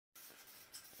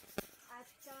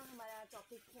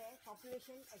Topic है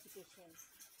population education.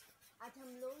 आज हम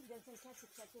लोग जनसंख्या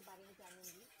शिक्षा के बारे में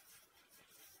जानेंगे।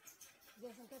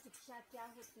 जनसंख्या शिक्षा क्या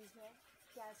होती है,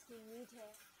 क्या इसकी नीड है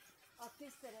और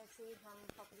किस तरह से हम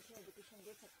पॉपुलेशन एजुकेशन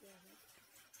दे सकते हैं,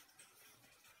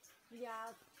 या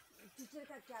टीचर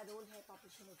का क्या रोल है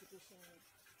पॉपुलेशन एजुकेशन में।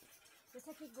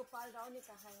 जैसा कि गोपाल राव ने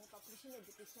कहा है, पॉपुलेशन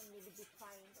एजुकेशन में be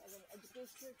defined as an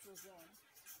educational programme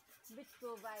which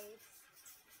provides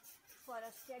for a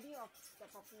study of the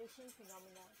population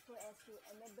phenomena so as to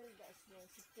enable the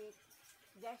students to take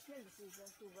rational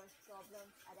decisions towards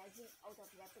problems arising out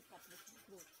of rapid population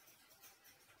growth।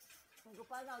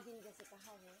 Gopal Rao ji ने जैसे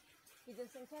कहा है कि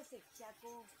जनसंख्या शिक्षा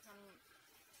को हम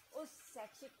उस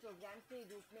शैक्षिक प्रोग्राम के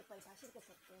रूप में परिभाषित कर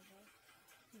सकते हैं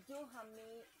जो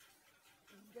हमें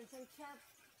जनसंख्या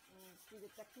की जो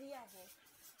प्रक्रिया है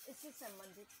इससे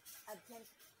संबंधित अध्ययन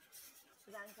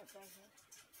प्रदान करता है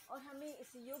और हमें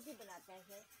इस योग्य बनाता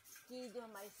है कि जो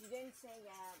हमारे स्टूडेंट्स हैं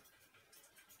या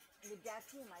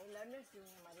विद्यार्थी, हमारे लर्नर्स जो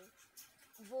हैं हमारे,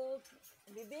 वो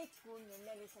विवेकपूर्ण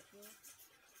निर्णय ले सकें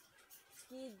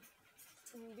कि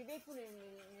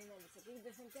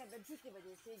जनसंख्या वृद्धि की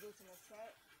वजह से जो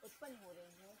समस्याएं उत्पन्न हो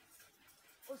रही हैं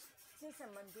उससे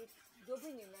संबंधित जो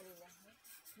भी निर्णय लेना है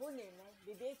वो निर्णय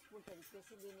विवेकपूर्ण तरीके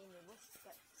से लेने में वो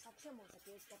सक्षम हो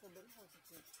सके, कैपेबल हो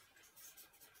सके।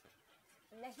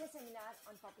 National seminar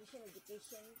on population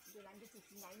education जो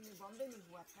 1969 में बॉम्बे में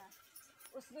हुआ था,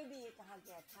 उसमें भी ये कहा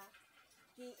गया था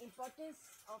कि importance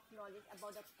of knowledge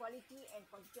about the quality and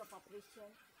quantity of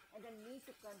population and the need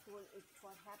to control it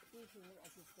for happy human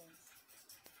existence.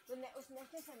 तो उस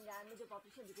नेशनल सेमिनार में जो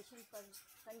पॉपुलेशन एजुकेशन पर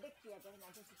कंडक्ट किया गया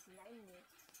 1969 में,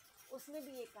 उसमें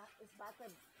भी ये कहा, इस बात पर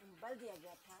बल दिया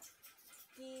गया था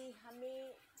कि हमें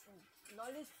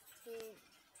नॉलेज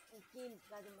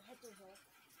का जो महत्व है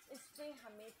इस पे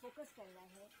हमें फोकस करना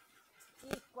है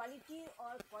कि क्वालिटी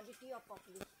और क्वांटिटी ऑफ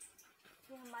पॉपुलेशन,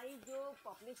 कि हमारी जो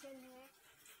पॉपुलेशन है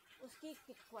उसकी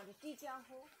क्वालिटी क्या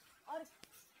हो और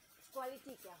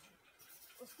क्वालिटी क्या हो,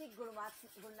 उसकी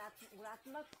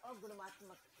गुणात्मक और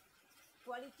गुणात्मक,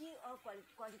 क्वालिटी और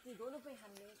क्वांटिटी दोनों पे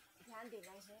हमें ध्यान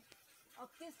देना है और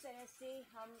किस तरह से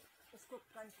हम इसको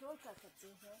कंट्रोल कर सकते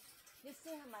हैं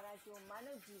जिससे हमारा जो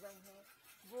मानव जीवन है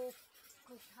वो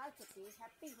खुशहाल सके,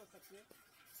 हैप्पी हो सके।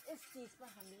 इस चीज़ पर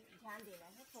हमें ध्यान देना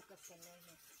है, फोकस करना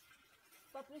है।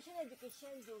 पॉपुलेशन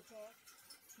एजुकेशन जो है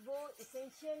वो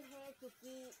इसेंशियल है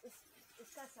क्योंकि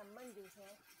इसका संबंध जो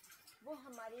है वो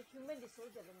हमारे ह्यूमन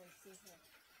रिसोर्स डेवलपमेंट से है,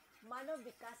 मानव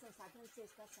विकास संसाधन से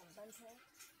इसका संबंध है।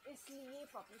 इसलिए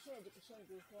पॉपुलेशन एजुकेशन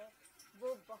जो है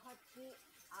वो बहुत ही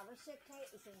आवश्यक है,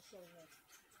 इसेंशियल है।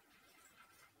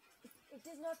 It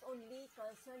is not only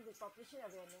concerned with population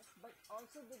awareness but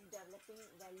also with developing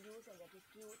values and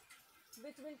attitude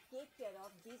which will take care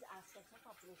of these aspects of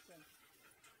population।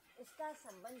 इसका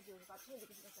संबंध जो है, पॉपुलेशन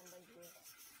एजुकेशन का संबंध जो है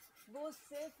वो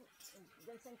सिर्फ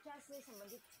जनसंख्या से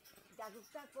संबंधित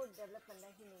जागरूकता को डेवलप करना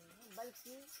ही नहीं है,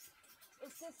 बल्कि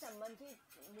उससे संबंधित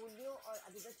मूल्यों और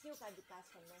अभिव्यक्तियों का विकास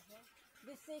करना है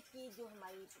जिससे कि जो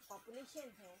हमारी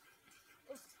पॉपुलेशन है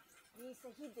उसकी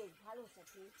सही देखभाल हो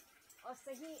सके और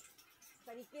सही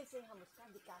तरीके से हम उसका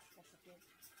विकास कर सकें।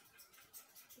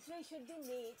 So it should be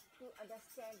made to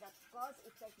understand the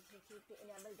cause-effect relationship to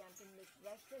enable them to make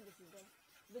rational decisions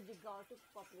with regard to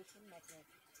population matters।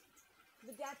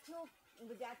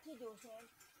 विद्यार्थी जो हैं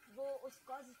वो उस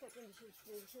cause-effect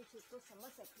relationship को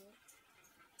समझ सकें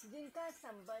जिनका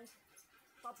संबंध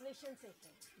पॉपुलेशन से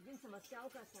है, जिन समस्याओं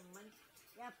का संबंध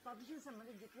या पॉपुलेशन से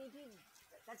संबंधित जितनी भी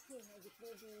तथ्य हैं,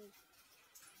 जितने भी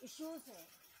इश्यूज़ हैं,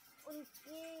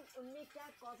 उनमें क्या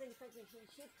कॉज एंड इफेक्ट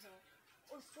रिलेशनशिप है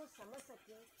उसको समझ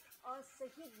सकें और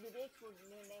सही विवेकपूर्ण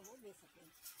निर्णय वो ले सकें।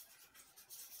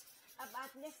 अब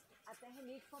बात नेक्स्ट आता है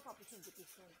नीड फॉर पॉपुलेशन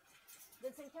एजुकेशन।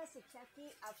 जनसंख्या शिक्षा की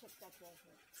आवश्यकता क्या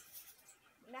है?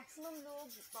 मैक्सिमम लोग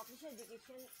पॉपुलेशन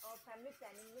एजुकेशन और फैमिली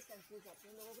प्लानिंग में कंफ्यूज होते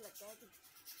हैं। लोगों को लगता है कि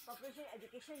पॉपुलेशन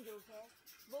एजुकेशन जो है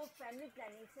वो फैमिली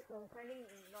प्लानिंग से कंसर्निंग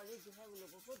नॉलेज जो है वो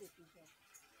लोगों को देती है,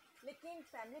 लेकिन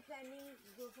फैमिली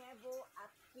प्लानिंग जो है वो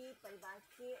आपके परिवार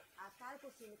के आकार को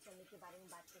सीमित करने के बारे में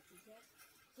बात करती है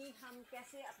कि हम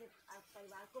कैसे अपने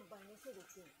परिवार को बढ़ने से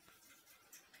रोकें,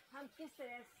 हम किस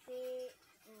तरह से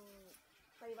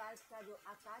परिवार का जो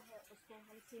आकार है उसको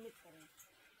हम सीमित करें।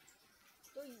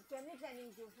 तो फैमिली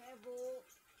प्लानिंग जो है वो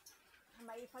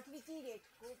हमारी फर्टिलिटी रेट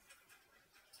को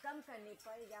कम करने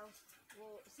पर या वो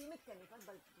सीमित करने पर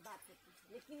बात करती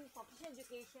है, लेकिन पॉपुलेशन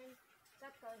एजुकेशन का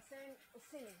कंसर्न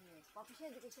उससे नहीं है। पॉपुलेशन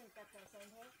एजुकेशन का कंसर्न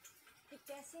है कि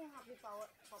कैसे हम अपनी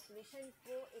पॉपुलेशन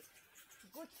को एक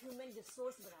गुड ह्यूमन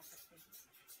रिसोर्स बना सकते हैं।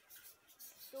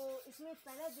 तो इसमें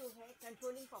पहला जो है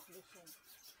controlling population.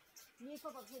 Need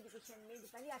for population education में जो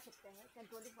पहली आवश्यकता है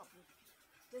कंट्रोलिंग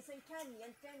पॉपुलेशन। जनसंख्या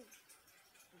नियंत्रण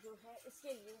जो है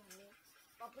इसके लिए हमें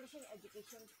पॉपुलेशन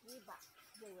एजुकेशन की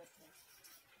ज़रूरत है।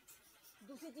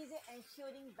 दूसरी चीज़ है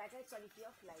ensuring better quality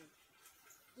of life,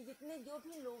 कि जितने जो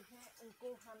भी लोग हैं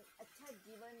उनको हम अच्छा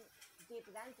जीवन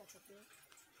प्रदान कर सकें,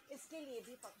 इसके लिए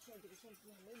भी पॉपुलेशन एजुकेशन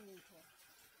की हमें नीड है।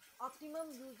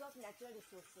 Optimum use of natural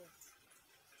resources,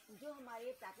 जो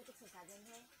हमारे प्राकृतिक संसाधन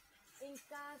हैं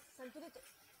इनका संतुलित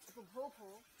उपभोग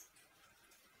हो,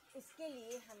 इसके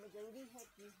लिए हमें ज़रूरी है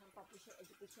कि हम पॉपुलेशन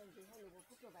एजुकेशन जो है लोगों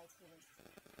को प्रोवाइड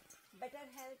करें। बेटर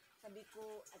हेल्थ, सभी को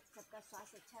सबका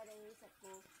स्वास्थ्य अच्छा रहे,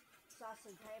 सबको स्वास्थ्य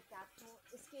सुविधाएँ प्राप्त हों,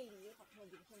 इसके लिए पॉपुलेशन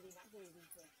एजुकेशन देना ज़रूरी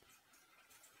है।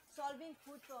 सॉल्विंग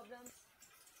फूड प्रॉब्लम्स,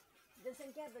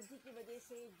 जनसंख्या वृद्धि की वजह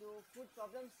से जो फूड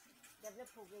प्रॉब्लम्स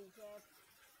डेवलप हो गई है,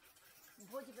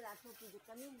 भोज्य पदार्थों की जो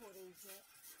कमी हो रही है,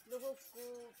 लोगों को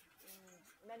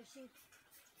नरिशिंग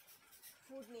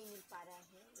फूड नहीं मिल पा रहा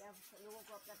है या लोगों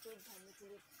को अपना पेट भरने के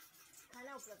लिए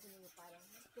खाना उपलब्ध नहीं हो पा रहा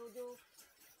है, तो जो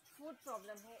फूड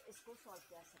प्रॉब्लम है इसको सॉल्व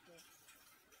किया सके।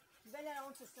 Well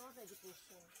around system of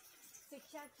education,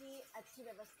 शिक्षा की अच्छी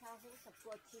व्यवस्था हो, सबको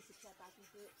अच्छी शिक्षा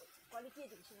प्राप्त हो, क्वालिटी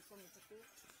एजुकेशन सबको मिल सके,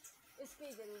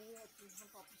 इसके ज़रूरी है कि हम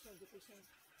पॉपुलेशन एजुकेशन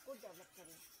को डेवलप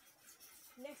करें।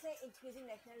 नेक्स्ट है इंक्रीजिंग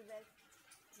नेशनल वेल्थ,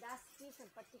 राष्ट्र की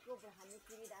संपत्ति को बढ़ाने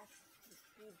के लिए, राष्ट्र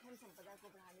की धन संपदा को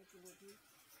बढ़ाने के लिए भी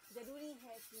ज़रूरी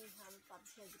है कि हम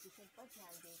पॉपुलेशन एजुकेशन पर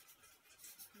ध्यान दें।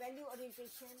 वैल्यू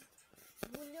ओरिएंटेशन,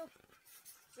 मूल्यों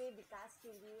के विकास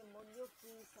के लिए, मूल्यों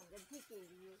की समृद्धि के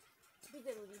लिए भी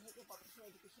ज़रूरी है कि पॉपुलेशन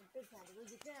एजुकेशन पर ध्यान दें।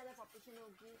 जितना ज़्यादा पॉपुलेशन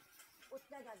होगी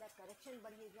उतना ज़्यादा करप्शन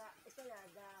बढ़ेगा, उतना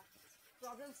ज़्यादा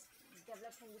प्रॉब्लम्स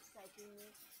डेवलप होंगी सोसाइटी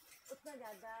में, उतना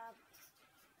ज़्यादा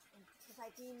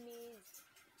सोसाइटी में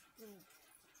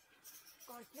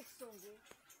कॉन्फ्लिक्ट्स होंगे।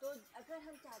 तो अगर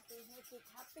हम चाहते हैं कि एक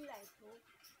हैप्पी लाइफ हो,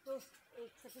 तो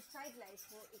एक सेटिस्फाइड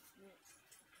लाइफ हो, एक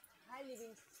हाई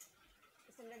लिविंग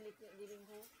स्टैंडर्ड लिविंग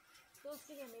हो, तो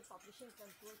उसके लिए हमें पॉपुलेशन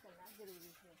कंट्रोल करना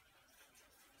ज़रूरी है।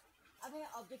 अब है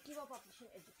ऑब्जेक्टिव ऑफ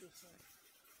पॉपुलेशन एजुकेशन,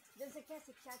 जनसंख्या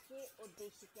शिक्षा के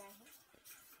उद्देश्य क्या है।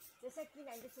 जैसा कि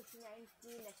 1969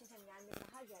 की नेशनल संविधान में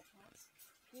कहा गया था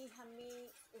कि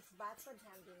हमें इस बात पर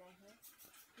ध्यान देना है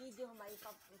कि जो हमारी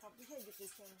पॉपुलेशन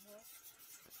एजुकेशन है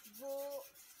वो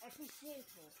एफिशिएंट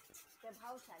हो,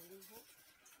 प्रभावशाली हो,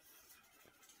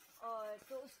 और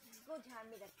तो उसको ध्यान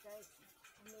में रखकर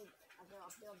हमें अगर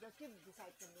अपने ऑब्जेक्टिव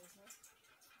डिसाइड करने हैं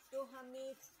तो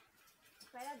हमें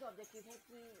पहला जो ऑब्जेक्टिव है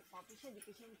कि पॉपुलेशन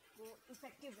एजुकेशन को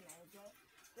इफ़ेक्टिव बनाया जाए,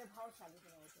 प्रभावशाली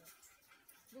बनाया जाए।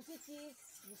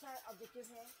 दूसरा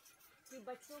ऑब्जेक्टिव है कि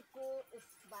बच्चों को इस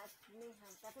बात में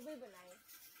हम कैपेबल बनाएं,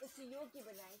 इस योग्य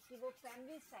बनाएं कि वो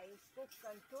फैमिली साइज को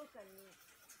कंट्रोल करने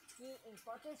की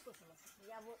इम्पोर्टेंस को समझ सकें,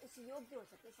 या वो इस योग्य हो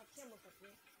सके, सक्षम हो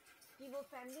सके कि वो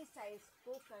फैमिली साइज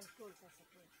को कंट्रोल कर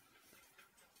सकें।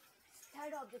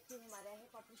 थर्ड ऑब्जेक्टिव हमारा है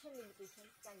population limitation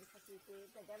can facilitate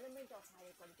the development of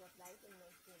higher quality of life in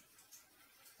nation,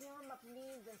 कि हम अपनी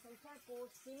जनसंख्या को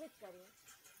सीमित करें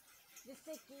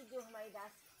जिससे कि जो हमारे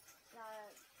राष्ट्र का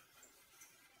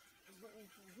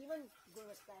जीवन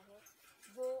गुणवत्ता है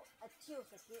वो अच्छी हो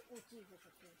सके, ऊंची हो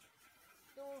सके।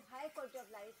 तो हाई क्वालिटी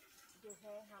ऑफ लाइफ जो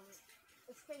है हम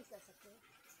एक्सपेंड कर सकें,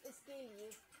 इसके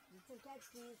लिए जनसंख्या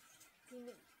की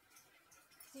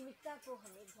सीमितता को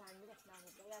हमें ध्यान में रखना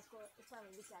होगा, या इसको इस पर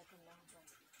हमें विचार करना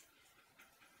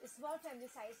होगा। Small family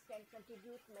size can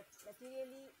contribute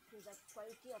materially to the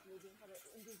quality of living for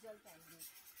individual family.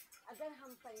 अगर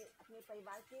हम अपने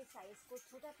परिवार के साइज़ को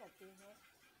छोटा करते हैं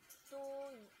तो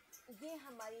ये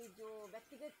हमारी जो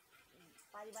व्यक्तिगत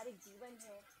पारिवारिक जीवन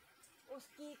है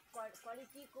उसकी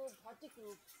क्वालिटी को भौतिक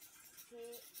रूप से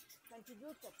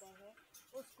कंट्रीब्यूट करता है,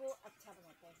 उसको अच्छा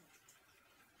बनाता है।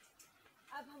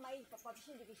 अब हमारी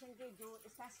पॉपुलेशन एजुकेशन के जो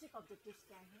स्पेसिफिक ऑब्जेक्टिव्स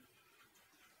क्या हैं,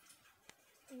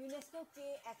 यूनेस्को के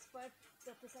एक्सपर्ट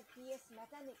प्रोफेसर पीएस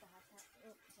मेहता ने कहा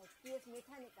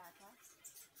था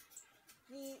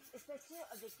कि specific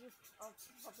objective of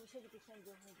population education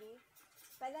जो होंगे,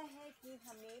 पहला है कि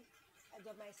हमें जो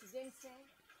हमारे स्टूडेंट्स हैं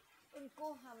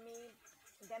उनको हमें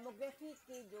डेमोग्राफी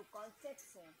के जो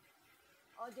कॉन्सेप्ट्स हैं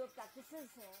और जो प्रैक्टिसेस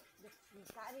हैं, जो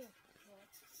कार्य हैं,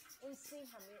 उनसे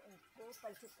हमें उनको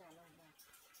परिचित कराना होगा।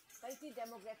 परिचित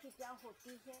डेमोग्राफी क्या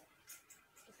होती है,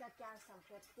 इसका क्या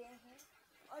संप्रत्यय है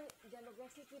और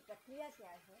डेमोग्राफी की प्रक्रिया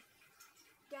क्या है,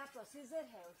 क्या प्रोसीजर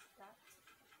है उसका,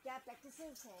 क्या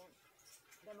प्रैक्टिसेस हैं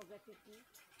डेमोग्राफी की,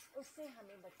 उससे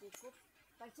हमें बच्चे को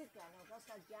परिचित कराना होगा,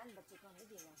 उसका ज्ञान बच्चे को हमें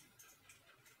देना है।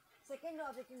 सेकेंड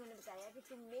ऑब्जेक्टिव उन्होंने बताया कि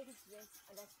to make students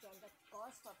understand the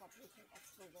cause for population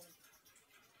explosion,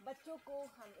 बच्चों को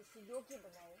हम इस योग्य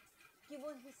बनाएं कि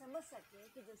वो ये समझ सकें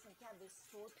कि जनसंख्या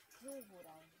विस्फोट क्यों हो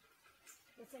रहा है,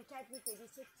 जनसंख्या इतनी तेज़ी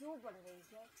से क्यों बढ़ रही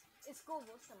है, इसको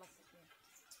वो समझ सकें।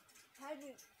 थर्ड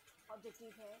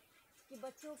ऑब्जेक्टिव है कि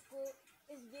बच्चों को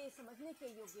ये समझने के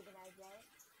योग्य बनाया जाए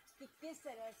कि किस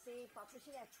तरह से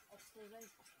पॉपुलेशन एक्सप्लोजन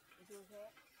जो है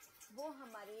वो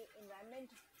हमारे इन्वायरमेंट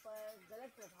पर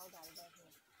गलत प्रभाव डाल रहे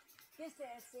हैं, किस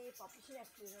तरह से पॉपुलेशन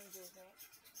एक्सप्लोजन जो है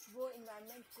वो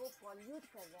इन्वायरमेंट को पॉल्यूट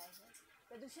कर रहा है,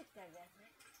 प्रदूषित कर रहा है,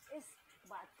 इस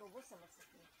बात को वो समझ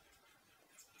सकें।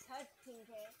 थर्ड थिंग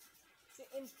है to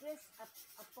impress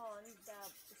upon the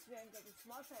student that a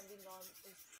small family norm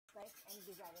is right and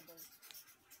desirable,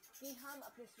 कि हम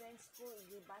अपने स्टूडेंट्स को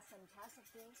ये बात समझा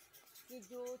सकें कि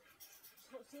जो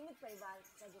सीमित परिवार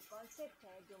का जो कॉन्सेप्ट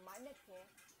है, जो मानक है,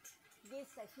 ये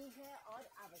सही है और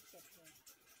आवश्यक है।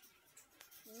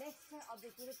 नेक्स्ट है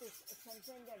objective to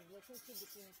strengthen the relationship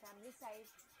between family size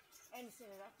and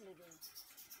standard of living.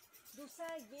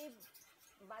 दूसरा ये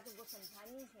बात उनको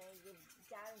समझानी है, ये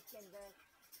ज्ञान के अंदर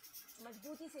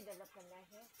मजबूती से डेवलप करना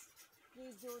है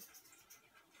कि जो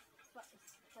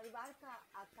परिवार का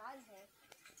आकार है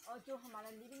और जो हमारा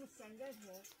लिविंग स्टैंडर्ड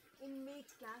है, इनमें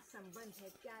क्या संबंध है,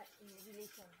 क्या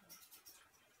रिलेशन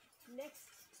है। नेक्स्ट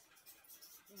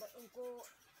उनको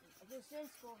अपने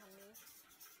स्टूडेंट्स को हमें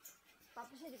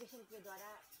पॉपुलेशन एजुकेशन के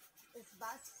द्वारा इस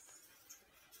बात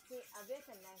से अवेयर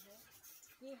करना है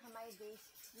कि हमारे देश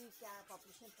की क्या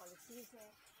पॉपुलेशन पॉलिसीज़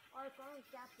हैं और कौन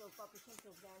क्या पॉपुलेशन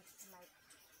प्रोग्राम्स हमारे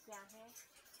क्या हैं,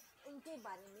 उनके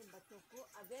बारे में बच्चों को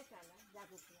अवेयर कराना,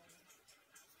 जागरूक कराना।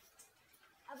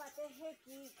 अब आते हैं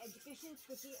कि एजुकेशन,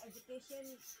 क्योंकि एजुकेशन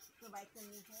प्रोवाइड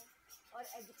करनी है और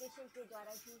एजुकेशन के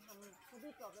द्वारा ही हम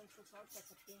सभी प्रॉब्लम्स को सॉल्व कर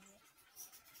सकते हैं।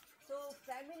 तो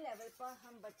प्राइमरी लेवल पर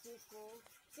हम बच्चे को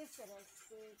किस तरह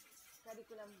से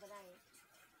करिकुलम बनाएं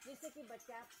जिससे कि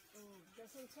बच्चा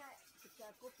जनसंख्या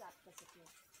शिक्षा को प्राप्त कर सके।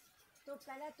 तो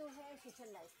पहला तो है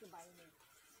सोशल लाइफ के बारे में।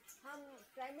 हम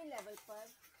प्राइमरी लेवल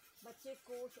पर बच्चे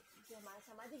को जो हमारा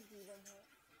सामाजिक जीवन है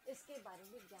इसके बारे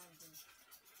में ज्ञान दें,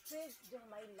 फिर जो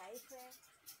हमारी लाइफ है,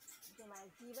 जो हमारा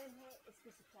जीवन है,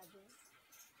 इसकी शिक्षा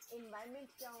दें। इन्वायरमेंट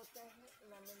क्या होता है,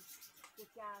 इन्वायरमेंट के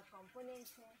क्या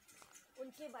कंपोनेंट्स हैं,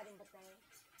 उनके बारे में बताएं।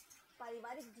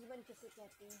 पारिवारिक जीवन किसे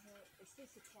कहते हैं, इसकी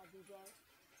शिक्षा दी जाए।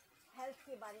 हेल्थ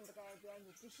के बारे में बताया जाए,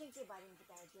 न्यूट्रिशन के बारे में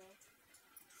बताया जाए,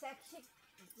 शैक्षिक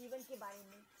जीवन के बारे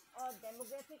में और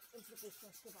डेमोग्राफिक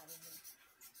इम्प्लिकेशंस के बारे में।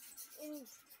 इन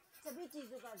सभी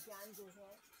चीज़ों का ज्ञान जो है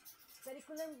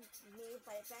करिकुलम में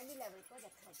प्राइमरी लेवल पर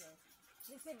रखा जाए,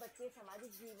 जिससे बच्चे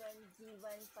सामाजिक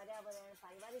जीवन, पर्यावरण,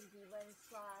 पारिवारिक जीवन,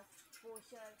 स्वास्थ्य,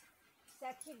 पोषण,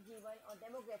 शैक्षिक जीवन और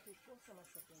डेमोग्राफिक को समझ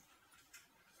सकें।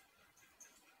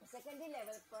 सेकेंडरी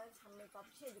लेवल पर हमें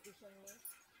पॉपुलेशन एजुकेशन में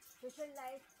social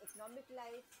life, economic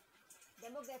life,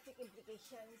 demographic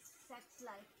implications, sex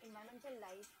life, environmental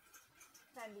life,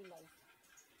 family life.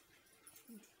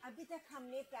 अभी तक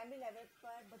हमने प्राइमरी लेवल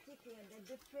पर बच्चे के अंदर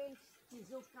डिफरेंट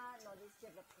चीज़ों का नॉलेज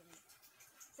डेवलप करी।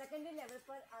 सेकेंडरी लेवल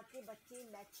पर आके बच्चे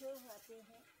मैच्योर होते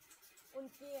हैं,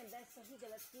 उनके अंदर सही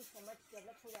गलत की समझ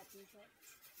डेवलप हो जाती है।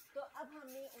 तो अब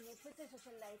हमने उन्हें फिर से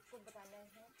सोशल लाइफ को बताना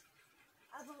है।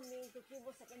 अब हमने, क्योंकि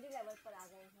वो सेकेंडरी लेवल पर आ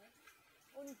गए हैं,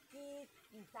 उनकी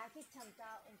तार्किक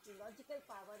क्षमता, उनकी लॉजिकल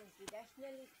पावर, उनकी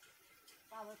रैशनल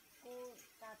पावर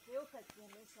का प्रयोग करके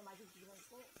हमें सामाजिक जीवन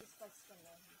को स्पष्ट करना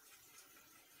है।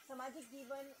 सामाजिक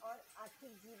जीवन और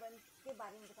आर्थिक जीवन के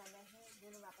बारे में बताना है,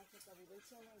 दोनों में आपस में क्या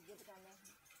रिलेशन है ये बताना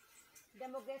है।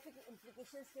 डेमोग्राफिक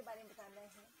इम्प्लिकेशंस के बारे में बताना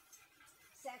है,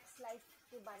 सेक्स लाइफ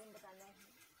के बारे में बताना है,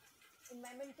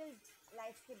 इन्वायरमेंटल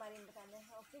लाइफ के बारे में बताना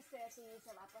है और किस तरह से ये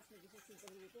सब आपस में जिससे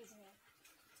रिलेटेड हैं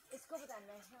इसको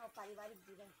बताना है। और पारिवारिक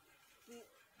जीवन की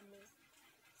हमें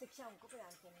शिक्षा उनको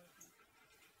प्रदान करनी है।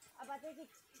 अब आते हैं कि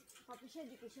पॉपुलेशन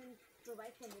एजुकेशन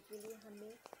प्रोवाइड करने के लिए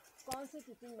हमें कौन से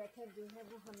टीचिंग मेथड जो है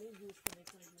वो हमें यूज़ करने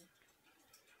चाहिए।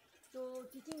 तो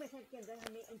टीचिंग मेथड के अंदर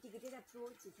हमें integrated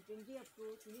approach, disciplinary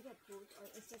approach, unit approach और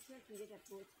इंस्ट्रक्शनल पीरियड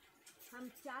अप्रोच, हम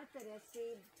 4 तरह से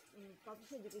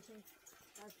पॉपुलेशन एजुकेशन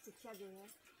का शिक्षा जो है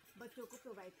बच्चों को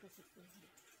प्रोवाइड कर सकते हैं।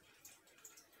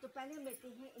 तो पहले हम लेते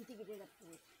हैं इंटीग्रेटेड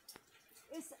अप्रोच।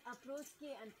 इस अप्रोच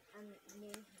के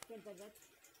अंतर्गत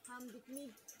हम जितनी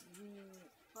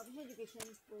पॉपुलेशन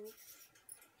एजुकेशन को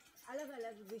अलग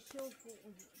अलग विषयों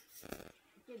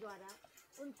के द्वारा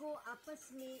उनको आपस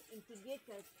में इंटीग्रेट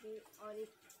करके और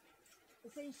एक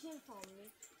एसेंशियल फॉर्म में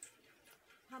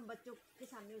हम बच्चों के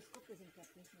सामने उसको प्रेजेंट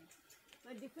करते हैं।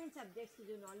 और डिफरेंट सब्जेक्ट्स की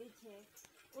जो नॉलेज है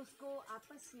उसको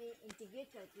आपस में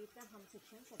इंटीग्रेट करके तब हम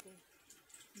शिक्षण करें।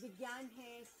 विज्ञान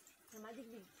है, सामाजिक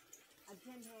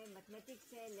अध्ययन है,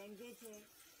 मैथमेटिक्स है, लैंग्वेज है,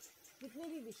 जितने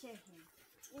भी विषय हैं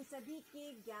इन सभी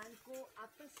के ज्ञान को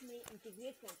आपस में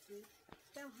इंटीग्रेट करके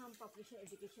तब हम पॉपुलेशन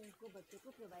एजुकेशन को बच्चे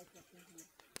को प्रोवाइड करते हैं।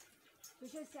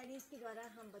 सोशल स्टडीज़ के द्वारा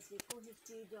हम बच्चे को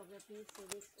हिस्ट्री, ज्योग्राफी,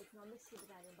 सिविक्स, इकोनॉमिक्स के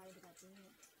बारे में बताते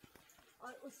हैं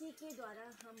और उसी के द्वारा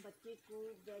हम बच्चे को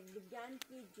विज्ञान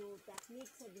की जो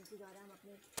टेक्निक्स है जिनके द्वारा हम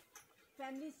अपने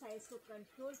फैमिली साइज को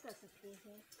कंट्रोल कर सकते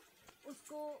हैं,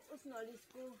 उसको उस नॉलेज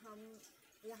को हम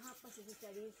यहाँ पर सोशल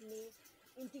स्टडीज़ में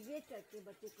इंटीग्रेट करके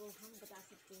बच्चे को हम बता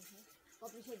सकते हैं,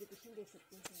 पॉपुलेशन एजुकेशन दे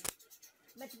सकते हैं।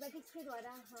 मैथमेटिक्स के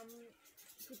द्वारा हम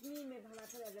कितनी में हमारे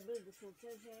पास अवेलेबल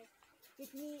रिसोर्सेज है,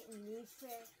 कितनी नीड्स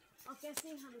है और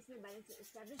कैसे हम इसमें बैलेंस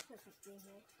इस्टेब्लिश कर सकते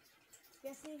हैं,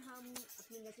 कैसे हम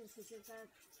अपने नेचुरल रिसोर्सेज का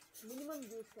मिनिमम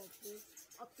यूज़ करके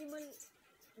ऑप्टिमम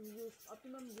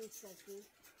यूज़ करके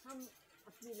हम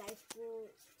अपनी लाइफ को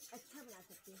अच्छा बना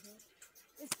सकते हैं।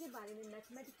 इसके बारे में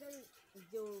मैथमेटिकल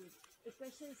जो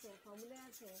इक्वेशंस है,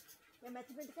 फार्मूलाज है या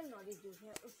मैथमेटिकल नॉलेज जो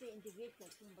है उससे इंटीग्रेट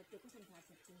करके हम बच्चों को समझा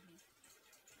सकते हैं।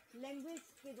 लैंग्वेज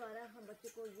के द्वारा हम बच्चों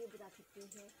को ये बता सकते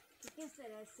हैं कि किस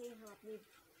तरह से हम अपनी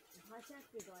भाषा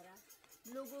के द्वारा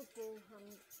लोगों को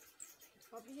हम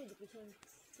पॉपुलर एजुकेशन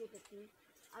के प्रति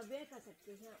अवेयर कर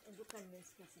सकते हैं, उनको कन्विंस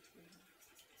कर सकते हैं।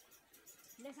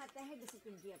 नेक्स्ट आता है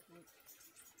डिसिप्लिनरी अप्रोच।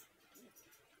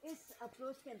 इस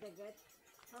अप्रोच के अंतर्गत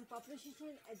हम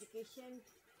पॉपुलेशन एजुकेशन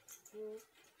को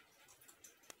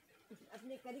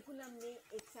अपने करिकुलम में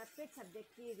एक सेपरेट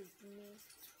सब्जेक्ट के रूप में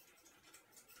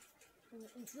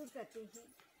इंक्लूड करते हैं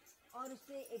और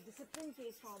उसे एक डिसिप्लिन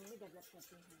के फॉर्म में डेवलप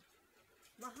करते हैं।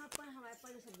 वहाँ पर हमारे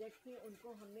पास जो सब्जेक्ट थे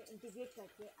उनको हमने इंटीग्रेट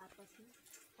करके आपस में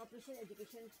पॉपुलेशन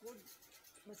एजुकेशन को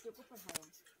बच्चों को पढ़ाया।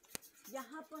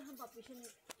 यहाँ पर हम पॉपुलेशन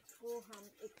को हम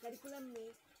एक करिकुलम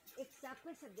में एक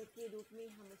सेपरेट सब्जेक्ट के रूप में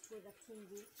हम उसको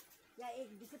रखेंगे या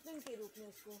एक डिसिप्लिन के रूप में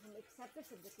उसको हम एक सेपरेट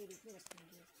सब्जेक्ट के रूप में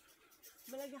रखेंगे।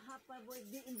 मतलब यहाँ पर वो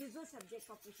एक इंडिविजुअल सब्जेक्ट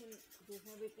पॉपुलेशन जो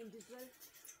है वो एक इंडिविजुअल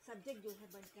सब्जेक्ट जो है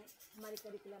बनकर हमारे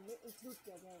करिकुलम में इंक्लूड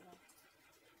किया जाएगा।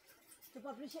 तो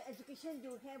पॉपुलेशन एजुकेशन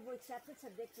जो है वो एक सेपरेट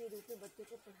सब्जेक्ट के रूप में बच्चों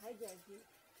को पढ़ाई जाएगी।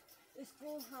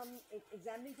 इसको हम एक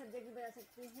एग्जामिनिंग सब्जेक्ट भी बना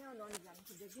सकते हैं और नॉन एग्जामिनिंग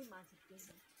सब्जेक्ट भी मान सकते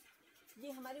हैं।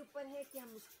 ये हमारे ऊपर है कि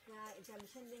हम उसका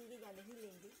एग्जामिनेशन लेंगे या नहीं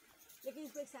लेंगे, लेकिन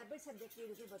इसको एक सेपरेट सब्जेक्ट के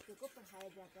रूप में बच्चों को पढ़ाया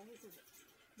जाता है।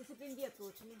 डिसिप्लिनरी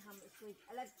अप्रोच में हम इसको एक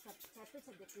अलग सेपरेट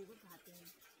सब्जेक्ट के रूप में पढ़ाते हैं।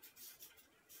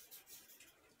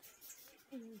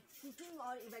 टीचिंग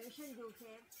और इवैल्यूएशन जो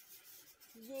है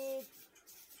ये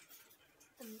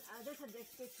अदर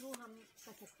सब्जेक्ट्स के थ्रू हम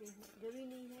कर सकते हैं। ज़रूरी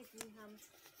नहीं है कि हम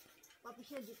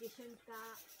पॉपुलेशन एजुकेशन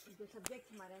का जो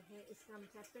सब्जेक्ट हमारा है इसका हम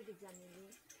सेपरेट एग्जाम लेंगे।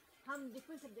 हम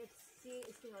डिफरेंट सब्जेक्ट्स से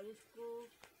इसके नॉलेज को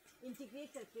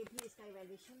इंटीग्रेट करके भी इसका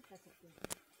इवैल्यूएशन कर सकते हैं।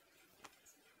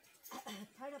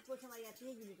 थर्ड अप्रोच हमारी आती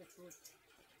है यूनिट अप्रोच।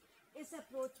 इस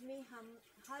अप्रोच में हम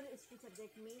हर स्कूल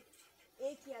सब्जेक्ट में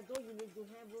एक या दो यूनिट जो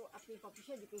है वो अपनी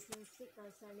पॉपुलेशन एजुकेशन से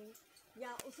कंसर्निंग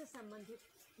या उससे संबंधित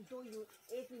एक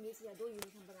यूनिट या दो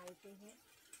यूनिट हम बना लेते हैं।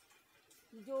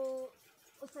 जो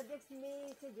उस सब्जेक्ट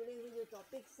में से जुड़े हुए जो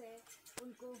टॉपिक्स हैं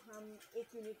उनको हम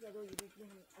एक यूनिट या दो यूनिट में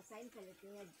हम असाइन कर लेते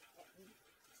हैं या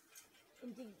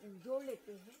उनकी जोड़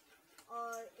लेते हैं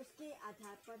और उसके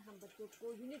आधार पर हम बच्चों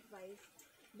को यूनिट वाइज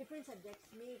डिफरेंट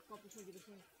सब्जेक्ट्स में पॉपुलेशन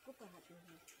एजुकेशन को पढ़ाते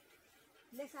हैं।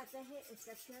 नेक्स्ट आता है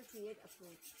इंस्ट्रक्शनल पीरियड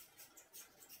अप्रोच।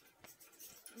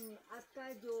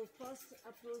 आपका जो फर्स्ट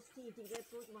अप्रोच थी इंटीग्रेट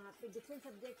अप्रोच, वहाँ पे डिफरेंट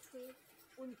सब्जेक्ट्स थे,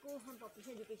 उनको हम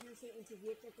पॉपुलेशन एजुकेशन से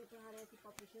इंटीग्रेट करके पढ़ा रहे थे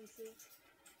पॉपुलेशन से।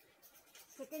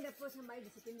 सेकेंड अप्रोच हमारी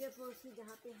डिसिप्लिनरी अप्रोच थी,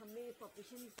 जहाँ पे हमने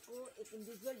पॉपुलेशन को एक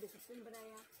इंडिविजुअल डिसिप्लिन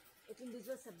बनाया, एक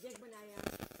इंडिविजुअल सब्जेक्ट बनाया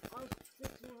और उसके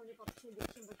थ्रू हमने पॉपुलेशन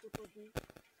एजुकेशन बच्चों को दी।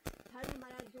 थर्ड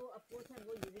हमारा जो अप्रोच है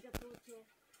वो यूनिट अप्रोच है।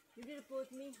 यूनिट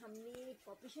अप्रोच में हमने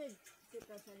पॉपुलेशन से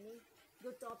कंसर्निंग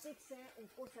जो टॉपिक्स हैं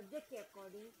उनको सब्जेक्ट के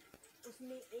अकॉर्डिंग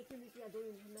उसमें एक यूनिट या दो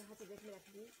यूनिट हमने हर सब्जेक्ट में रख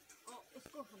दी और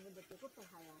उसको हमने बच्चों को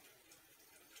पढ़ाया।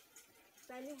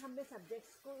 पहले हमने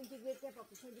सब्जेक्ट्स को इंटीग्रेट किया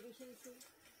पॉपुलेशन एजुकेशन से,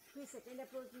 फिर सेकेंड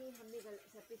अप्रोच में हमने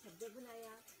सेपरेट सब्जेक्ट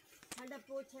बनाया। थर्ड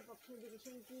अप्रोच है पॉपुलेशन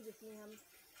एजुकेशन की, जिसमें हम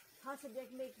हर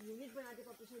सब्जेक्ट में एक यूनिट बनाते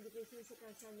पॉपुलेशन एजुकेशन से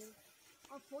कंसर्निंग।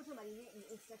 और फोर्थ हमारी है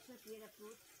instructional period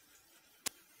approach.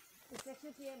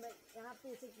 Instructional period यहाँ पे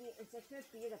जैसे कि इंस्ट्रक्शनल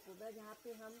पीरियड अप्रोच है जहाँ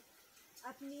पे हम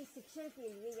अपनी शिक्षण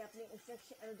के लिए या अपने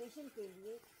इंस्ट्रक्शन अनुदेशन के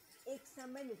लिए एक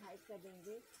समय निर्धारित कर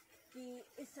देंगे कि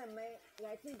इस समय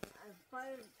या इतने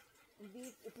पर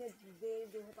वीक इतने देर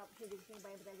जो है पॉपुलेशन एजुकेशन के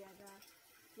बारे में बताया जाएगा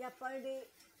या पर डे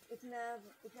इतना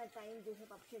टाइम जो है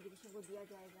पॉपुलेशन एजुकेशन को दिया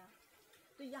जाएगा।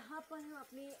 तो यहाँ पर हम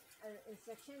अपनी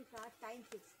इंस्ट्रक्शन का टाइम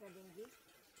फिक्स कर देंगे।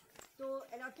 तो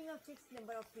allotting a fix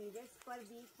number of periods पर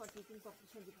week for teaching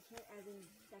population education as in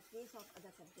the case of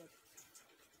other subject.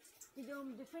 कि जो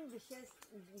हम डिफरेंट विषय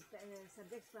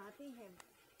सब्जेक्ट्स पढ़ाते हैं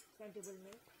टाइम टेबल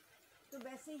में, तो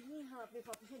वैसे ही हम अपने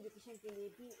पॉपुलेशन एजुकेशन के लिए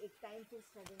भी एक टाइम फिक्स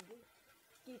कर देंगे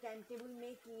कि टाइम टेबल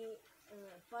में कि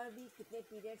पर वीक कितने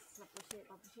पीरियड्स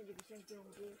पॉपुलेशन एजुकेशन के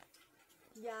होंगे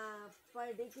या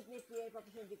पर डे कितने पीरियड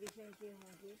पॉपुलेशन एजुकेशन के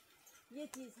होंगे। ये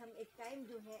चीज़ हम एक टाइम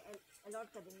जो है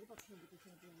अलॉट कर देंगे प्रोफेशनल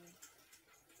एजुकेशन के लिए।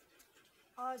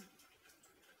 और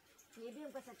ये भी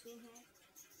हम कर सकते हैं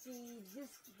कि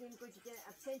जिस दिन कोई टीचर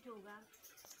एब्सेंट होगा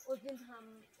उस दिन हम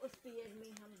उस पीरियड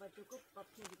में हम बच्चों को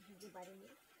प्रोफेशनल एजुकेशन के बारे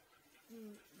में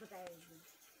बताएंगे।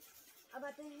 अब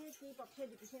आते हैं कि प्रोफेशनल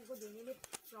एजुकेशन को देने में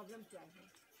प्रॉब्लम क्या है।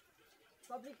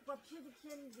 प्रोफेशनल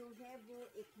एजुकेशन जो है वो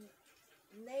एक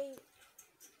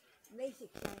नई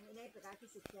शिक्षा है, नए प्रकार की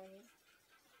शिक्षा है।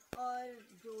 और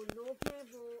जो लोग हैं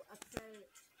वो अक्सर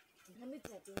भ्रमित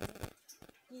रहते हैं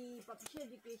कि प्रोफेशनल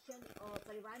एजुकेशन और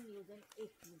परिवार नियोजन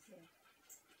एक चीज़ है,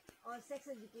 और सेक्स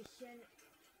एजुकेशन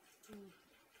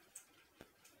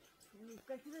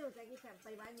कंफ्यूजन होता है कि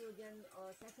परिवार नियोजन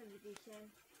और सेक्स एजुकेशन,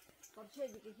 प्रोफेशनल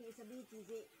एजुकेशन, ये सभी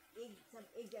चीज़ें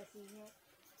एक जैसी हैं।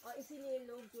 और इसीलिए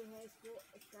लोग जो है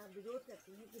इसका विरोध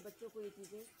करते हैं कि बच्चों को ये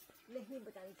चीज़ें नहीं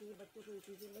बतानी चाहिए, बच्चों को ये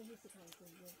चीज़ें नहीं सिखानी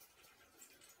चाहिए।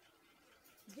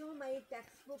 जो हमारी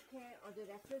टेक्स्ट बुक है और जो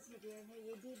रेफरेंस मटेरियल है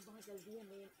ये भी बहुत जल्दी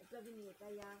हमें उपलब्ध नहीं होता,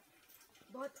 या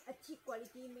बहुत अच्छी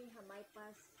क्वालिटी में हमारे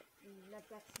पास ना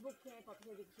टेक्स्ट बुक है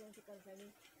प्रोफेशनल एजुकेशन से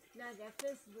कंसर्निंग, ना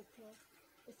रेफरेंस बुक है,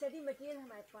 स्टडी मटेरियल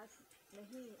हमारे पास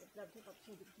नहीं उपलब्ध है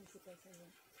प्रोफेशनल एजुकेशन से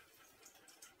कंसर्निंग।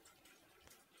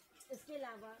 इसके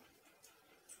अलावा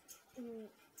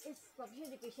इस प्रोफेशनल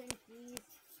एजुकेशन की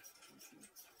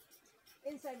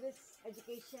इन सर्विस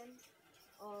एजुकेशन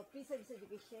और प्री सर्विस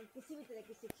एजुकेशन, किसी भी तरह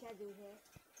की शिक्षा जो है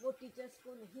वो टीचर्स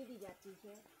को नहीं दी जाती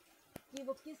है कि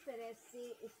वो किस तरह से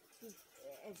इस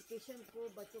एजुकेशन को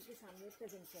बच्चों के सामने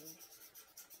प्रेजेंट करें।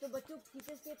 तो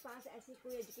टीचर्स के पास ऐसी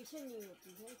कोई एजुकेशन नहीं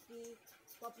होती है कि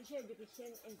प्रोफेशनल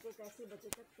एजुकेशन इनको कैसे बच्चों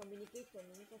तक कम्युनिकेट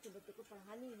करनी है, कैसे बच्चों को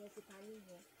पढ़ानी है, सिखानी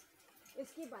है,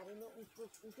 इसके बारे में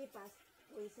उनके पास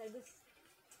कोई इन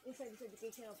सर्विस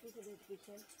एजुकेशन और प्री सर्विस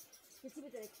एजुकेशन किसी भी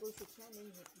तरह की कोई शिक्षा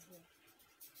नहीं होती है।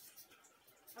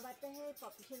 अब आता है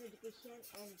प्रोफेशनल एजुकेशन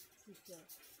एंड टीचर,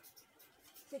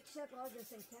 शिक्षक और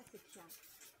जनसंख्या शिक्षा।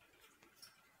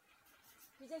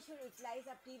 Teacher should utilize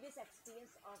the previous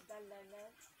experience of the learner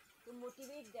to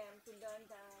motivate them to learn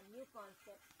the new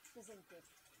concept presented.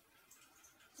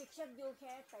 शिक्षक जो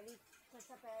है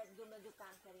जो मैं जो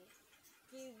काम करे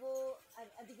कि वो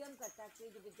अधिगमकर्ता के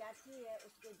जो विद्यार्थी है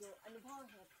उसके जो अनुभव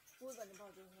है, पूर्व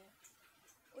अनुभव जो है,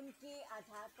 उनके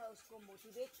आधार पर उसको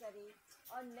मोटिवेट करे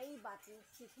और नई बातें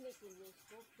सीखने के लिए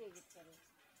उसको प्रेरित करे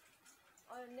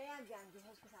और नया ज्ञान जो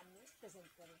है उसके सामने प्रेजेंट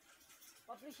करे।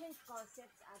 Population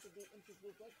concepts are to be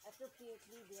integrated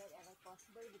appropriately wherever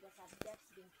possible with the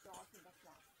subjects being taught in the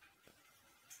class.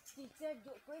 Teacher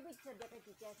जो कोई भी सब्जेक्ट का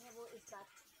टीचर है वो इस बात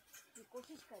की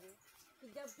कोशिश करे कि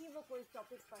जब भी वो कोई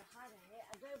टॉपिक पढ़ा रहे हैं,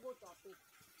 अगर वो टॉपिक,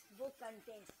 वो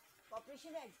कंटेंट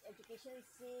पॉपुलेशन एजुकेशन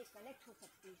से कनेक्ट हो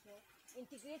सकती है,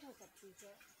 इंटीग्रेट हो सकती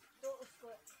है, तो उसको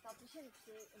पॉपुलेशन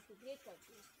से इंटीग्रेट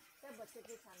करके तब बच्चों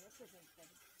के सामने प्रेजेंट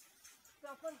करें।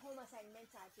 Proper home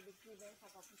assignments are to be given for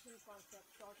population concept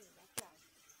taught in the class.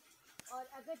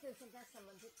 और अगर जनसंख्या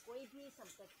संबंधित कोई भी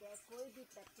संकट है, कोई भी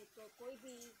तथ्य, तो कोई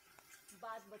भी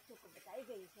बात बच्चों को बताई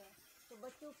गई है, तो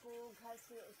बच्चों को घर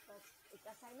से उस पर एक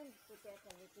असाइनमेंट प्रिपेयर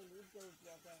करने के लिए जोर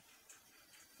दिया जाए।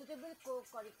 Suitable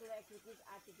co-curricular activities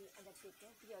are to be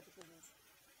undertaken periodically.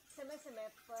 समय समय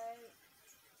पर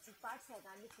पाठ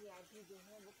सहगामी क्रियाएँ भी जो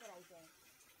हैं वो कराई जाए।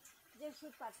 They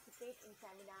should participate in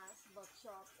seminars,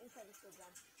 workshops, in service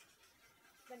programs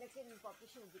conducted in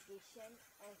population education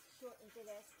and show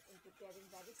interest in preparing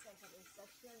various kinds of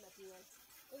instructional material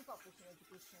in population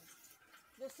education.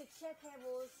 जो शिक्षक है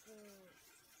वो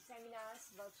seminars,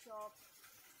 workshop,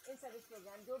 in service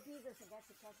programme जो भी जनसंख्या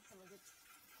शिक्षा से संबंधित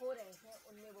हो रहे हैं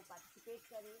उनमें वो पार्टिसिपेट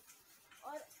करें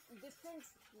और डिफरेंट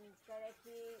तरह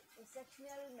के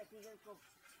इंस्ट्रक्शनल मटेरियल को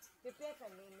प्रिपेयर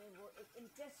करने में वो एक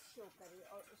इंटरेस्ट शो करे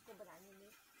और उसको बनाने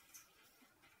में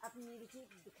अपनी रुचि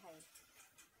दिखाए।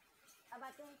 अब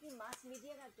आते हैं कि मास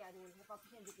मीडिया का क्या रोल है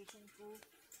पॉपुलेशन एजुकेशन को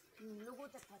लोगों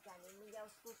तक पहुंचाने में या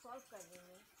उसको सॉल्व करने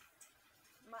में।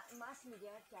 मास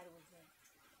मीडिया का क्या रोल है?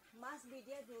 मास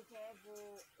मीडिया जो है वो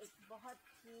एक बहुत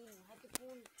ही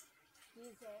महत्वपूर्ण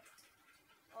चीज़ है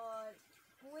और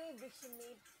पूरे विश्व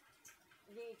में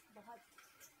ये एक बहुत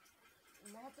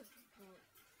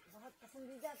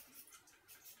पसंदीदा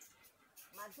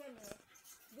माध्यम है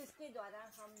जिसके द्वारा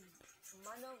हम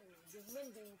मानव जो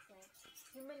ह्यूमन बींग्स हैं,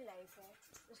 ह्यूमन लाइफ है,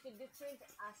 उसके डिफरेंट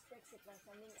एस्पेक्ट से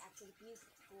कंसर्निंग एक्टिविटीज़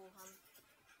को हम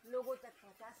लोगों तक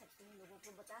पहुंचा सकते हैं, लोगों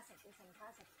को बता सकते हैं,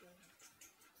 समझा सकते हैं।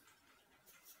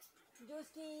 जो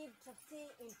उसकी सबसे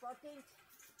इम्पोर्टेंट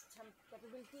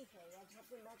कैपेबिलिटी है या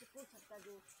सबसे महत्वपूर्ण क्षमता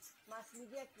जो मास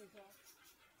मीडिया की है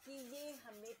कि ये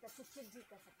हमें प्रशिक्षित भी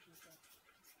कर सकती है।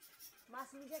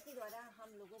 मास मीडिया के द्वारा हम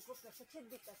लोगों को प्रशिक्षित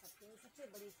भी कर सकते हैं, सबसे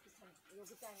बड़ी इसकी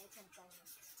योग्यता है, क्षमता है।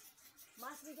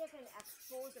 Mass media can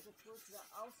expose the people to the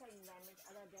outside environment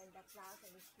other than the class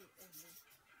and school only.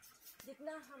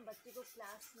 जितना हम बच्चे को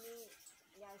क्लास में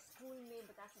या स्कूल में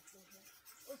बता सकते हैं,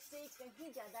 उससे कहीं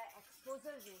ज़्यादा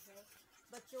एक्सपोजर जो है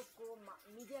बच्चों को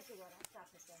मीडिया के द्वारा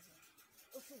प्राप्त होता है.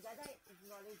 उससे ज़्यादा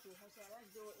नॉलेज जो है, ज़्यादा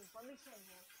जो इंफॉर्मेशन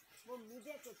है वो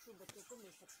मीडिया के थ्रू बच्चों को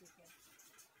मिल सकती है.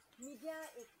 मीडिया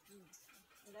एक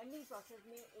लर्निंग प्रोसेस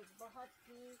में एक बहुत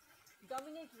ही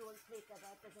डोमिनेट रोल प्ले कर रहा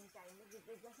है प्रेजेंट टाइम में.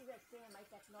 जैसे जैसे हमारी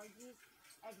टेक्नोलॉजी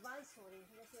एडवांस हो रही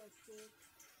है, जैसे जैसे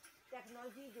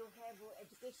टेक्नोलॉजी जो है वो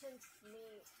एजुकेशन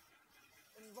में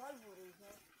इन्वॉल्व हो रही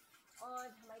है और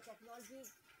हमारी टेक्नोलॉजी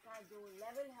का जो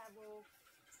लेवल है वो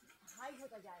हाई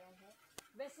होता जा रहा है,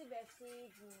 वैसे वैसे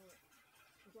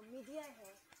जो मीडिया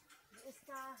है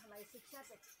इसका हमारी शिक्षा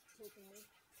के क्षेत्र में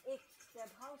एक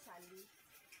प्रभावशाली,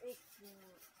 एक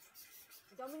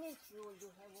डोमिनेंट रोल जो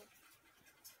है वो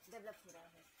डेवलप हो रहा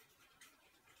है.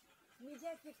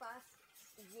 मीडिया के पास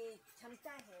ये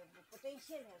क्षमता है, वो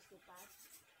पोटेंशियल है उसके पास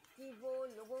कि वो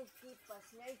लोगों की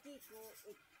पर्सनैलिटी को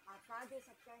एक आकार दे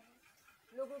सकता है,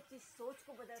 लोगों की सोच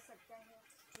को बदल सकता है,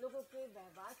 लोगों के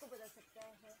व्यवहार को बदल सकता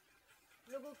है,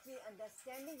 लोगों की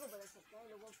अंडरस्टैंडिंग को बदल सकता है,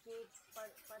 लोगों के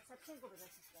परसेप्शन को बदल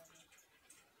सकता है.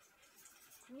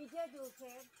 मीडिया जो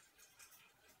है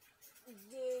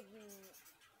ये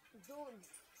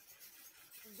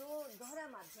दो दोहरा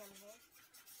माध्यम है.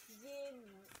 ये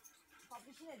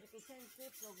पॉपुलेशन एजुकेशन के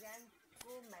प्रोग्राम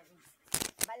को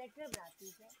बायलैटरल बनाती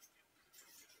है.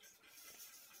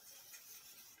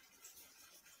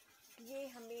 ये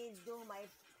हमें जो हमारे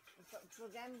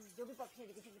प्रोग्राम, जो भी पॉपुलेशन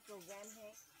एजुकेशन के प्रोग्राम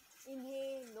है,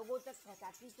 इन्हें लोगों तक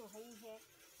पहुंचाती तो है ही है,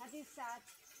 साथ ही साथ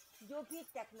जो भी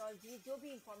टेक्नोलॉजी, जो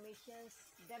भी इंफॉर्मेशन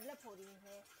डेवलप हो रही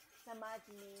है समाज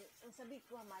में, उन सभी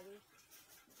को हमारे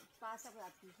पास तक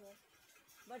आती है.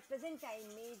 बट प्रेजेंट टाइम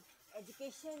में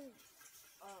एजुकेशन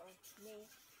में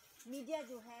मीडिया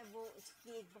जो है वो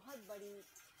उसकी एक बहुत बड़ी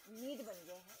नीड बन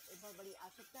गया है, एक बहुत बड़ी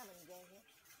आवश्यकता बन गया है.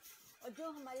 और जो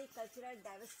हमारी कल्चरल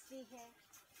डाइवर्सिटी है,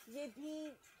 ये भी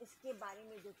इसके बारे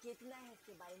में जो चेतना है,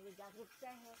 इसके बारे में जागरूकता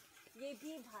है, ये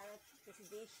भी भारत जैसे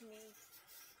देश में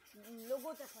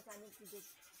लोगों तक पहुँचाने की जो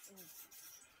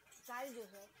कार्य जो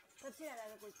है सबसे ज़्यादा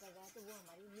अगर कोई कर रहा है तो वो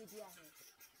हमारी मीडिया है.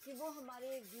 कि वो हमारे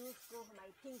व्यूज़ को,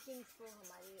 हमारी थिंकिंग्स को,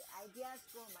 हमारे आइडियाज़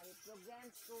को, हमारे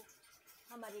प्रोग्राम्स को,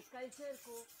 हमारे कल्चर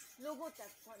को लोगों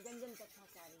तक, जन जन तक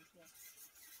पहुँचा रही है.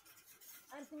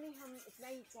 अंत में हम इतना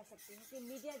ही कह सकते हैं कि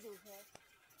मीडिया जो है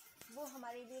वो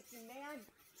हमारे लिए एक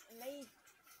नई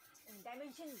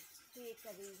डायमेंशन क्रिएट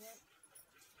कर रही है,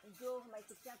 जो हमारी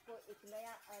शिक्षा को एक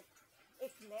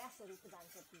नया स्वरूप प्रदान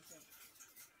करती है.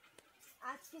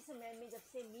 आज के समय में जब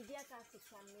से मीडिया का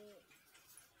शिक्षा में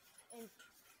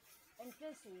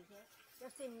एंट्रेंस हुई है,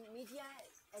 जब से मीडिया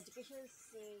एजुकेशन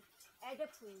से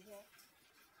एडप्ट हुई है,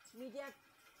 मीडिया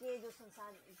के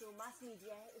जो मास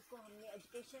मीडिया है उसको हमने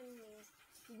एजुकेशन में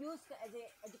एज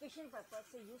एजुकेशन पर्पज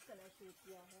से यूज़ करना शुरू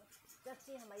किया है. जब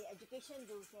से हमारी एजुकेशन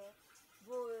जो है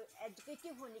वो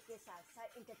एजुकेटिव होने के साथ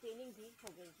साथ इंटरटेनिंग भी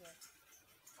हो गई है.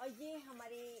 और ये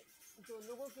हमारे जो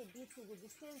लोगों के बीच में जो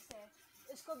डिस्टेंस है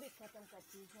इसको भी ख़त्म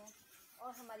करती है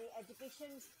और हमारी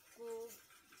एजुकेशन को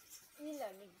ई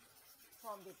लर्निंग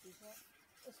फॉर्म देती है,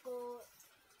 उसको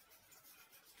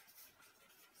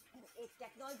एक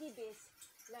टेक्नोलॉजी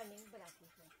बेस्ड लर्निंग बनाती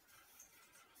है.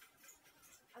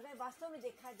 अगर वास्तव में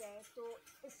देखा जाए तो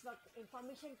इस वक्त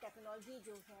इंफॉर्मेशन टेक्नोलॉजी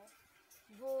जो है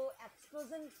वो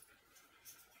एक्सप्लोजन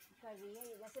कर रही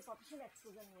है. जैसे पॉपुलेशन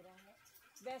एक्सप्लोजन हो रहा है,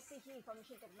 वैसे ही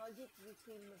इंफॉर्मेशन टेक्नोलॉजी की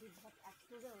फील्ड में भी बहुत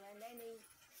एक्सप्लोजन हो रहा है. नई नई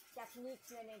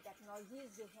टेक्निक्स, नई नई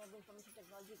टेक्नोलॉजीज़ जो है वो इंफॉर्मेशन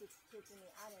टेक्नोलॉजी के क्षेत्र में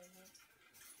आ रहे हैं.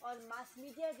 और मास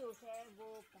मीडिया जो है वो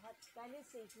बहुत पहले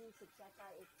से ही शिक्षा का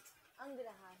एक अंग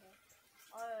रहा है.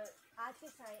 और आज के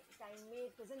टाइम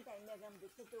में, प्रेजेंट टाइम में अगर हम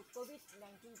देखें तो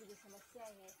कोविड-19 की जो समस्या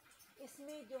है,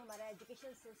 इसमें जो हमारा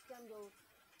एजुकेशन सिस्टम जो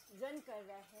रन कर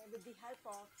रहा है with the help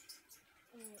of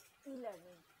e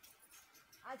learning,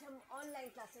 आज हम ऑनलाइन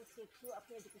क्लासेस के थ्रू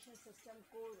अपने एजुकेशन सिस्टम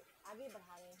को आगे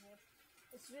बढ़ा रहे हैं.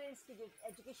 स्टूडेंट्स की जो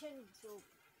एजुकेशन जो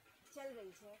चल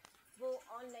रही है वो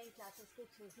ऑनलाइन क्लासेस के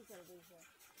थ्रू ही चल रही है.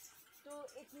 तो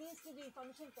इट मीन्स कि जो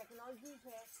इंफॉर्मेशन टेक्नोलॉजी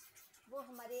है वो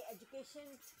हमारे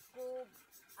एजुकेशन को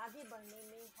आगे बढ़ने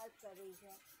में हेल्प कर रही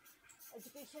है,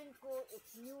 एजुकेशन को एक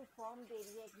न्यू फॉर्म दे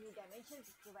रही है, एक न्यू डायमेंशन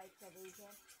प्रोवाइड कर रही है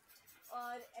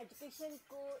और एजुकेशन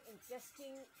को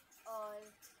इंटरेस्टिंग और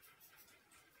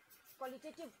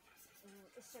क्वालिटेटिव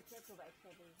स्ट्रक्चर प्रोवाइड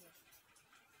कर रही है.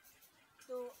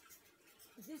 तो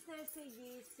जिस तरह से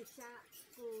ये शिक्षा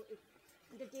को एक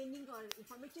इंटरटेनिंग और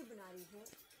इंफॉर्मेटिव बना रही है,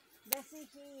 वैसे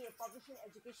ही ये पॉपुलेशन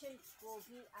एजुकेशन को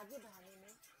भी आगे बढ़ाने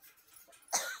में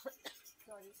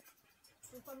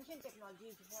इंफॉर्मेशन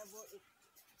टेक्नोलॉजी जो है वो एक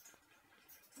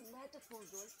महत्वपूर्ण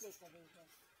रोल प्ले कर रही है।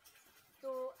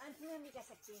 तो अंत में हम ये कह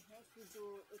सकते हैं कि जो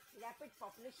एक रैपिड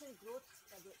पॉपुलेशन ग्रोथ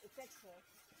का जो इफ़ेक्ट है,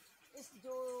 इस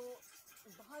जो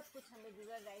बहुत कुछ हमें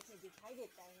रूरल लाइफ में दिखाई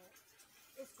देता है,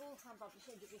 इसको हम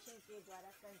पॉपुलेशन एजुकेशन के द्वारा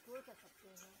कंट्रोल कर सकते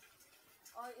हैं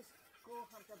और इसको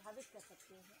हम प्रभावित कर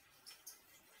सकते हैं।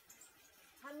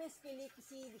 हमें इसके लिए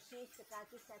किसी विशेष प्रकार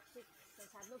के शैक्षिक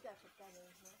संसाधनों की आवश्यकता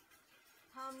नहीं है।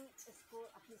 हम इसको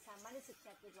अपनी सामान्य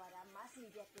शिक्षा के द्वारा, मास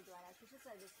मीडिया के द्वारा, सोशल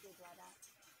सर्विस के द्वारा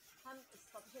हम इस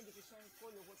पॉपुलेशन एजुकेशन को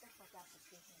लोगों तक पहुंचा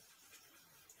सकते हैं।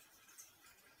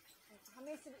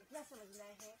 हमें सिर्फ इतना समझना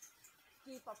है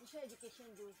कि पॉपुलेशन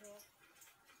एजुकेशन जो है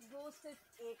वो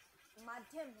सिर्फ एक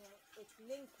माध्यम है, एक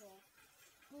लिंक है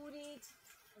पूरे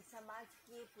समाज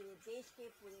के, पूरे देश के,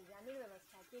 पूरे ग्रामीण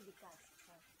व्यवस्था के विकास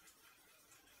का।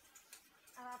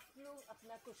 अब आप लोग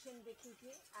अपना क्वेश्चन देख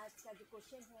लीजिए। आज का जो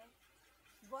क्वेश्चन है,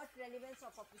 what relevance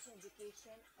of population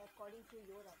education according to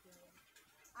your opinion.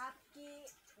 आपके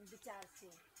विचार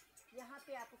से यहाँ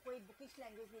पे आपको कोई बुकिश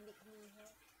लैंग्वेज नहीं लिखनी है,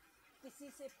 किसी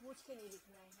से पूछ के नहीं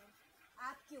लिखना है।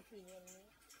 आपके ओपिनियन में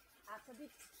आप सभी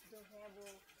जो है वो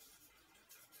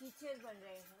टीचर बन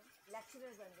रहे हैं,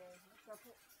 लेक्चरर बन रहे हैं,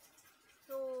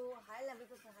 तो हाई लेवल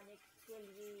पर पढ़ाने के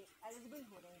लिए एलिजिबल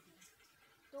हो रहे हैं।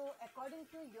 तो according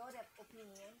to your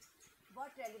opinion,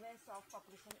 what relevance of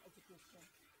population education,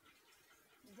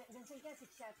 जनसंख्या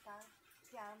शिक्षा का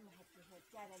क्या महत्व है,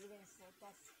 क्या रेलिवेंस है, क्या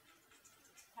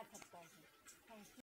हर सकता है। Thank you.